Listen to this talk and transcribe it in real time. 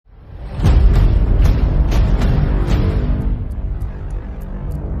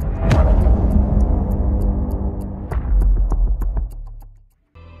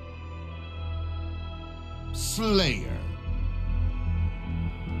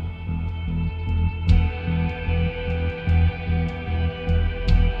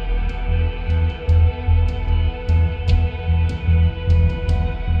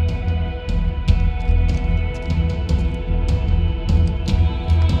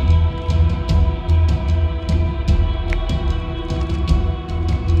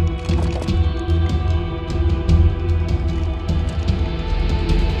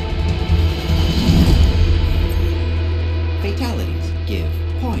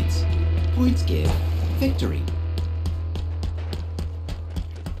points. Points give victory.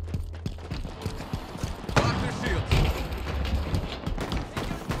 Lock their shields.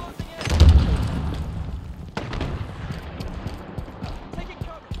 Taking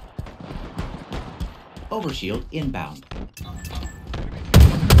cover. Overshield inbound.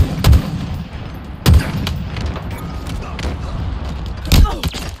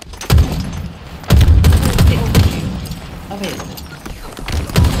 Overshield available.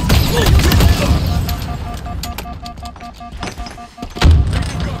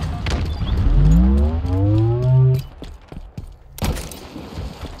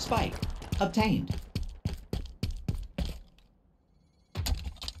 Spike obtained.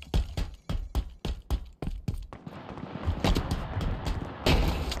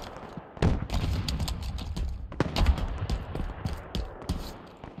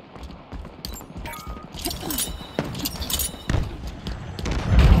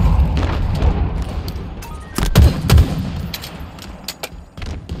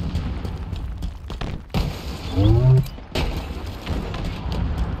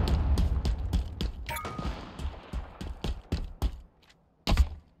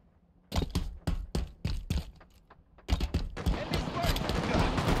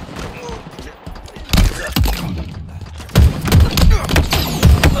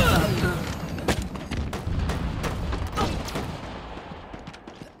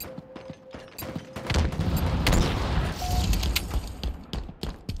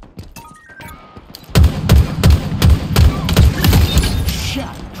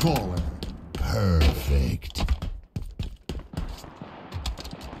 Shot caller. Perfect.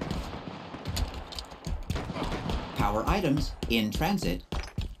 Power items in transit.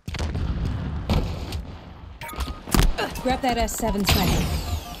 Grab that S7 sniper.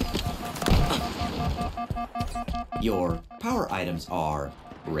 Your power items are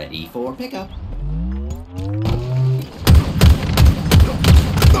ready for pickup.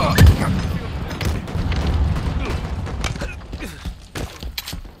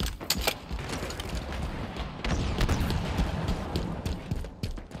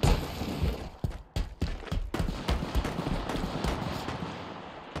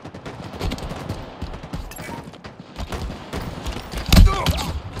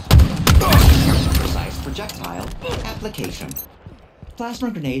 Precise projectile application.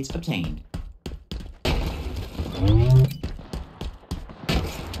 Plasma grenades obtained.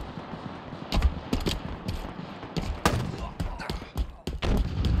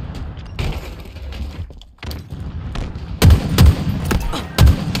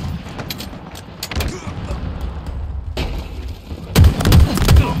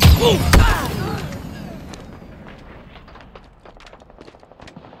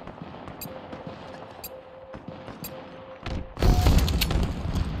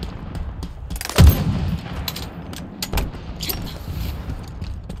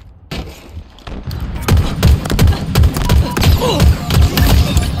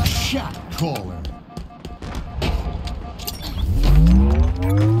 Shot caller.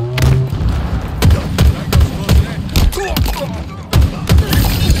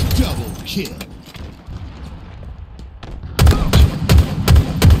 Double kill.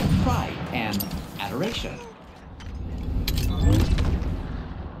 Pride and adoration.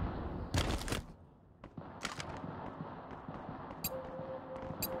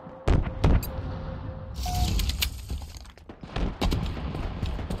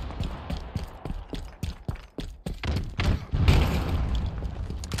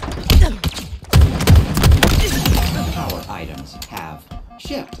 Power items have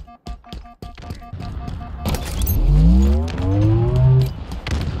shipped.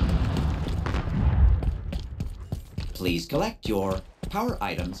 Please collect your power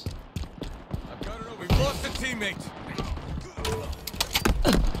items. I've got it over. We've lost a teammate.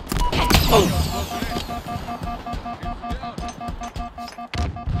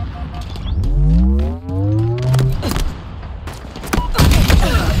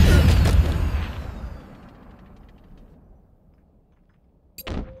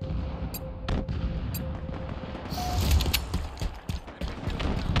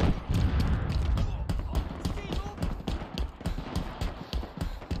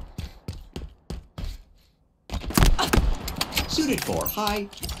 Suited for high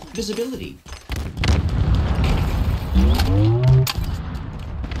visibility.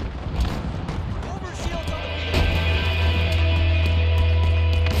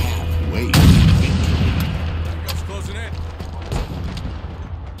 Halfway. Tango's closing in.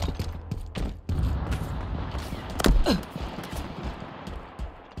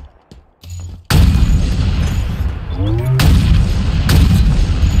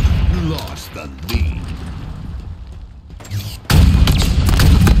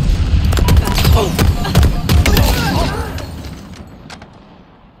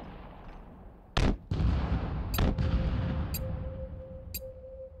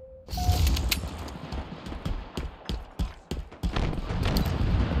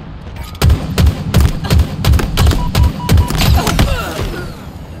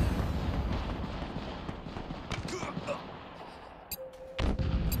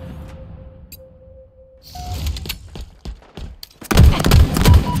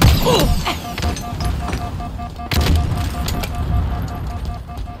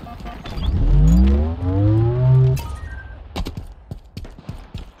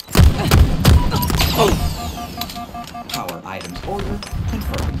 Power items order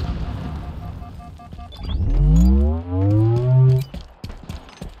confirmed.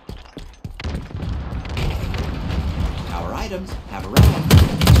 Power items have arrived.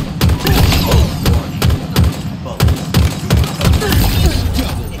 Warning. Bullets.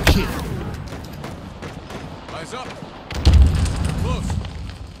 Double kill. Eyes up. Close.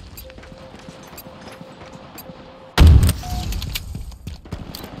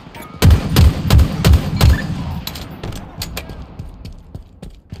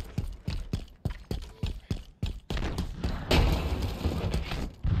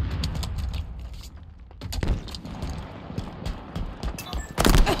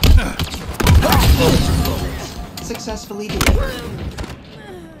 Successfully delivered.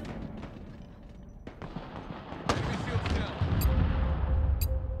 Enemy shields down.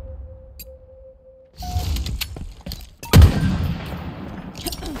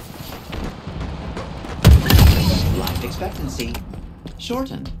 Life expectancy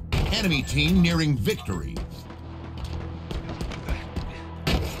shortened. Enemy team nearing victory.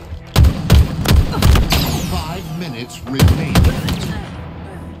 5 minutes remaining.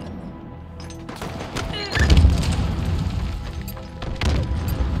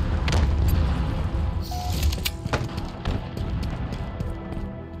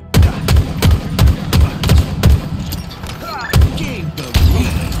 Gain the lead.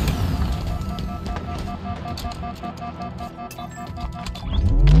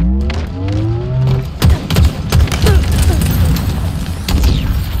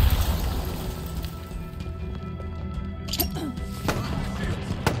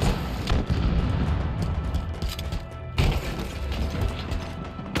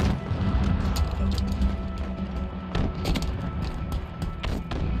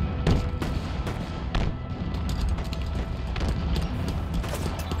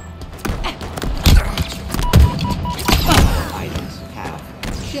 Items have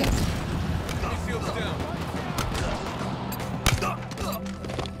shipped. Enemy shields down.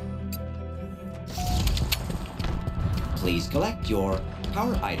 Please collect your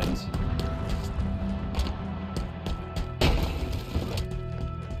power items.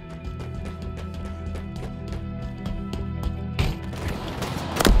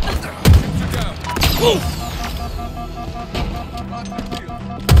 Shoot you down. Lock the